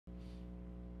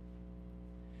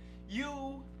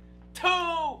YouTube.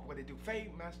 What they do?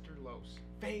 FadeMasterLos.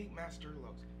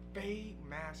 FadeMasterLos.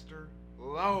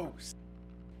 FadeMasterLos.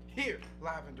 Here,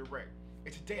 live and direct.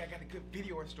 And today I got a good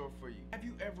video in store for you. Have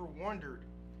you ever wondered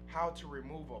how to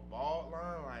remove a bald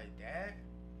line like that?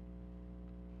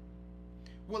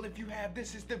 Well, if you have,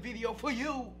 this is the video for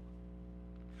you.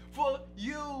 For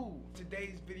you.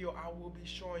 Today's video, I will be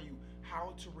showing you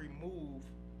how to remove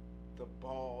the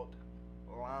bald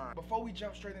line. Before we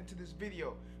jump straight into this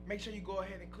video, make sure you go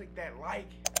ahead and click that like,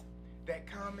 that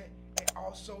comment, and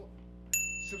also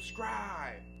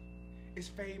subscribe. It's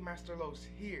FadeMasterLos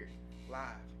here, live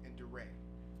and direct.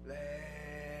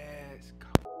 Let's go.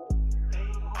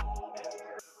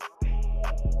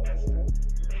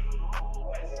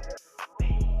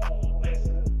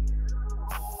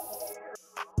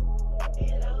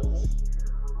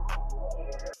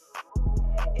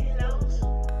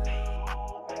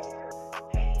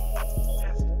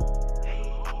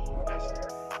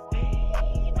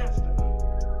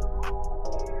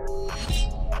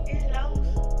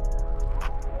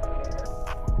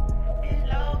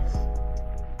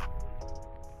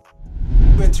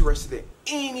 Interested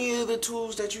in any of the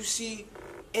tools that you see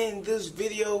in this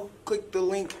video, click the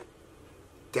link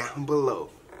down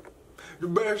below. The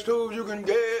best tools you can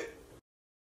get.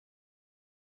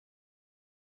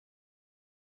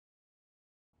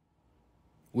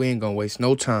 We ain't gonna waste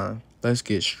no time. Let's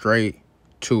get straight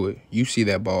to it. You see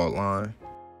that bald line.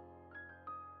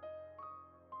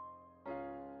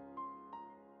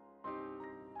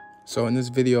 So in this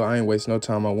video, I ain't waste no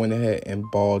time. I went ahead and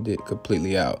balded it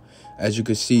completely out. As you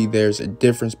can see, there's a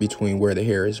difference between where the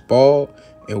hair is bald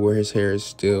and where his hair is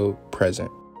still present.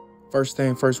 First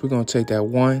thing first, we're gonna take that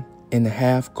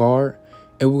 1.5 guard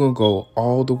and we're gonna go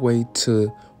all the way to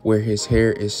where his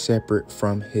hair is separate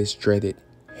from his dreaded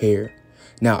hair.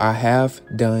 Now, I have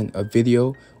done a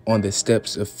video on the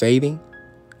steps of fading.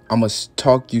 I'm gonna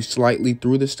talk you slightly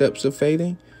through the steps of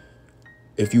fading.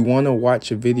 If you want to watch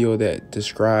a video that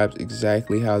describes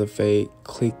exactly how to fade,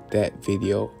 click that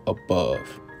video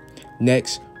above.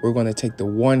 Next, we're going to take the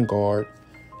 1 guard,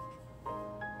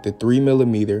 the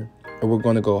 3mm, and we're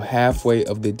going to go halfway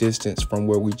of the distance from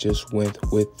where we just went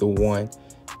with the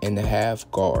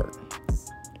 1.5 guard.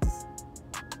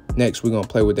 Next, we're going to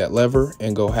play with that lever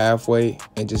and go halfway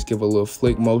and just give a little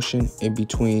flick motion in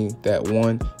between that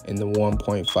 1 and the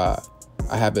 1.5.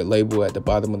 I have it labeled at the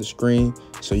bottom of the screen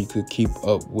so you could keep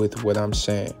up with what I'm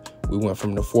saying. We went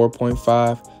from the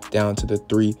 4.5 down to the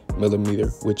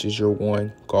 3mm, which is your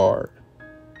 1 guard.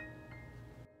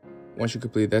 Once you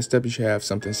complete that step, you should have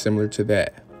something similar to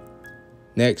that.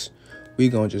 Next,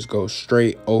 we're going to just go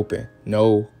straight open,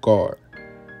 no guard.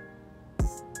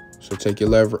 So take your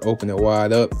lever, open it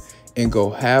wide up, and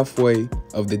go halfway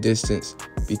of the distance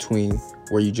between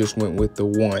where you just went with the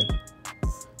 1.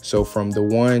 So from the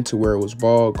 1 to where it was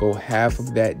bald, go half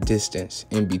of that distance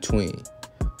in between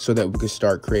so that we could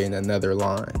start creating another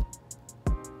line.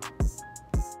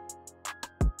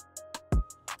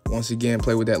 Once again,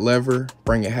 play with that lever,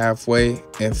 bring it halfway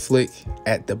and flick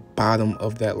at the bottom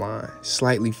of that line.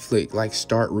 Slightly flick, like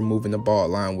start removing the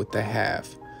bald line with the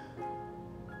half.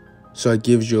 So it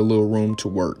gives you a little room to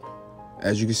work.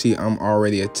 As you can see, I'm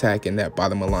already attacking that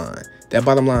bottom line. That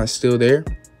bottom line is still there,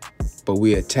 but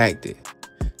we attacked it.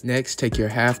 Next, take your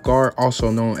half guard, also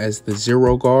known as the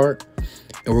 0 guard,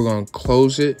 and we're going to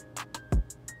close it,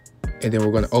 and then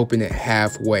we're going to open it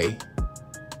halfway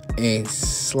and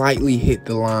slightly hit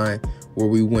the line where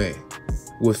we went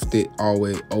with it all the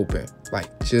way open,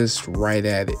 like just right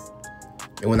at it.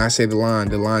 And when I say the line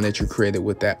that you created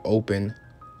with that open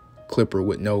clipper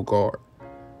with no guard.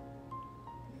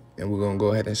 And we're going to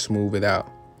go ahead and smooth it out.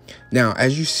 Now,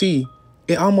 as you see,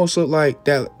 it almost looked like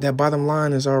that bottom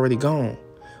line is already gone.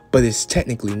 But it's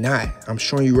technically not. I'm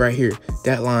showing you right here.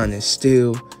 That line is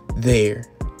still there.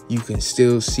 You can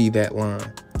still see that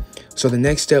line. So the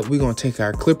next step, we're going to take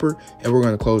our clipper and we're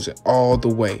going to close it all the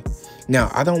way.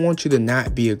 Now, I don't want you to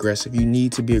not be aggressive. You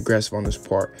need to be aggressive on this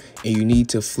part. And you need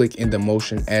to flick in the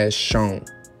motion as shown.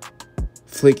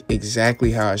 Flick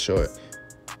exactly how I show it.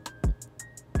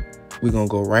 We're going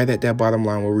to go right at that bottom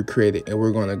line where we created. And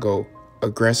we're going to go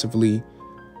aggressively,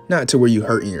 not to where you're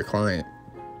hurting your client,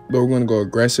 but we're going to go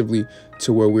aggressively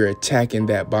to where we're attacking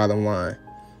that bottom line.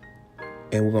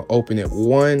 And we're going to open it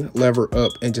 1 lever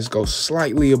up and just go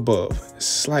slightly above,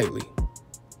 slightly.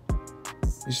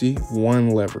 You see, 1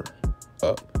 lever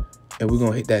up. And we're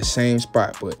going to hit that same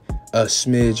spot, but a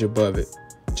smidge above it,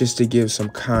 just to give some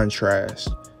contrast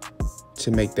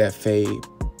to make that fade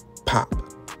pop.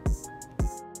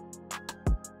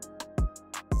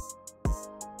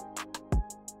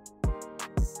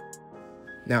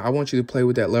 Now I want you to play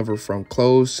with that lever from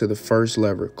close to the first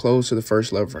lever, close to the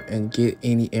first lever, and get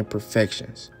any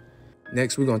imperfections.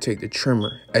 Next, we're going to take the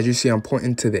trimmer. As you see, I'm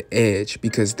pointing to the edge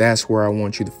because that's where I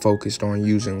want you to focus on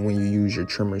using when you use your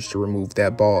trimmers to remove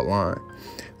that bald line.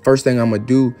 First thing I'm going to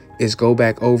do is go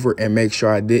back over and make sure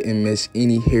I didn't miss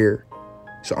any hair.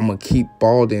 So I'm going to keep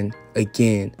balding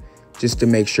again just to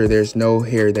make sure there's no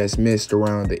hair that's missed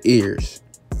around the ears.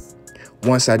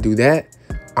 Once I do that,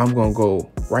 I'm going to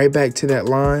go right back to that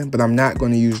line, but I'm not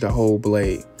going to use the whole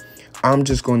blade. I'm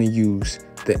just going to use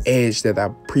the edge that I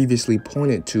previously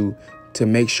pointed to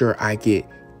make sure I get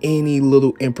any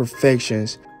little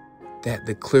imperfections that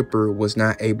the clipper was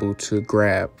not able to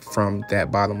grab from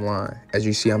that bottom line. As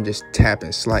you see, I'm just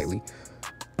tapping slightly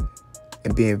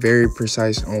and being very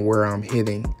precise on where I'm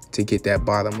hitting to get that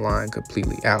bottom line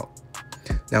completely out.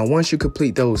 Now, once you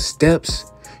complete those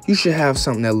steps, you should have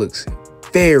something that looks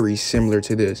very similar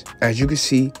to this. As you can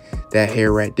see, that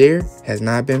hair right there has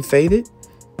not been faded,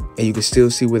 and you can still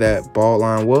see where that bald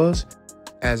line was.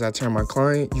 As I turn my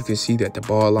client, you can see that the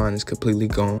bald line is completely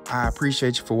gone. I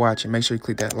appreciate you for watching. Make sure you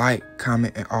click that like,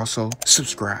 comment, and also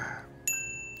subscribe.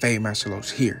 FadeMasterLos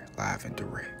here, live and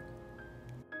direct.